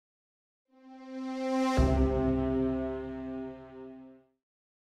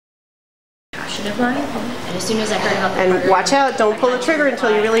tradition of mine. And as soon as I heard about the And watch out, don't pull the trigger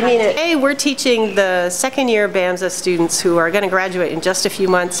until you really mean it. Hey, we're teaching the second year BAMSA students who are going to graduate in just a few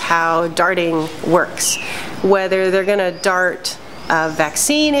months how darting works. Whether they're going to dart a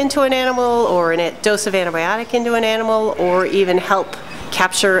vaccine into an animal, or a dose of antibiotic into an animal, or even help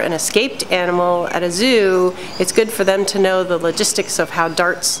capture an escaped animal at a zoo, it's good for them to know the logistics of how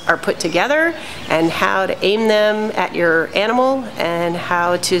darts are put together and how to aim them at your animal and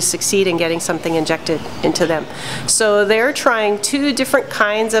how to succeed in getting something injected into them. So they're trying 2 different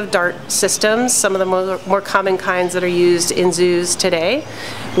kinds of dart systems, some of the more common kinds that are used in zoos today.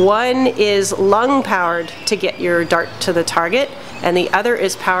 One is lung powered to get your dart to the target, and the other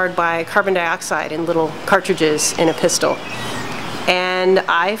is powered by carbon dioxide in little cartridges in a pistol. And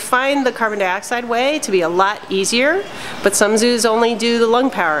I find the carbon dioxide way to be a lot easier, but some zoos only do the lung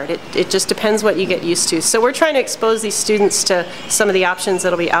powered. It just depends what you get used to. So we're trying to expose these students to some of the options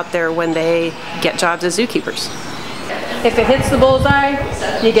that'll be out there when they get jobs as zookeepers. If it hits the bullseye,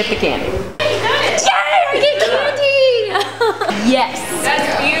 you get the candy. Yay! I get candy! Yes!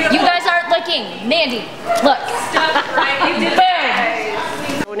 That's beautiful. You guys aren't looking. Mandy, look. Stop, right? You did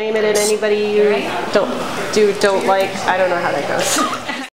Don't name it at anybody you don't like. I don't know how that goes.